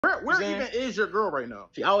Where even is your girl right now?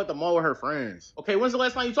 She out at the mall with her friends. Okay, when's the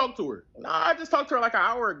last time you talked to her? Nah, I just talked to her like an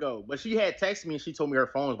hour ago. But she had texted me and she told me her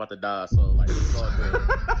phone was about to die. So, like, it's all good.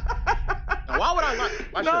 Now, why would I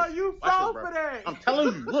lie? No, you fell for that. I'm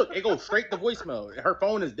telling you, look, it goes straight to voicemail. Her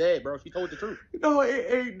phone is dead, bro. She told the truth. No,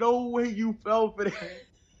 it ain't no way you fell for that.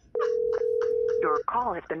 Your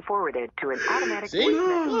call has been forwarded to an automatic See? voice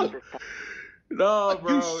messaging Look. system. No,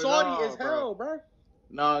 bro. You salty as hell, bro.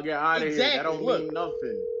 No, get out of here. That don't mean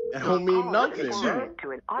nothing. That don't mean nothing, bro.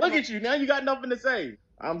 Look at you. Now you got nothing to say.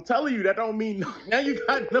 I'm telling you, that don't mean nothing. Now you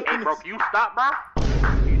got nothing Hey, bro, to can you stop, bro?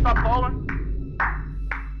 Can you stop calling?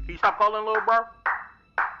 Can you stop calling, little bro?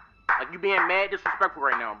 Like, you being mad disrespectful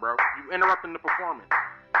right now, bro. You interrupting the performance.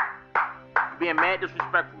 You being mad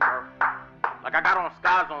disrespectful, bro. Like, I got on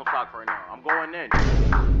Sky Zone socks right now. I'm going in.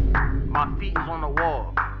 My feet is on the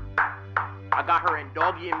wall. I got her in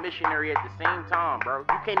doggy and missionary at the same time, bro.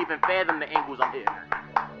 You can't even fathom the angles I'm hitting her.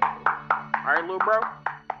 Alright, little bro?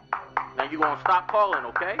 Now you gonna stop calling,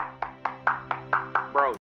 okay? Bro.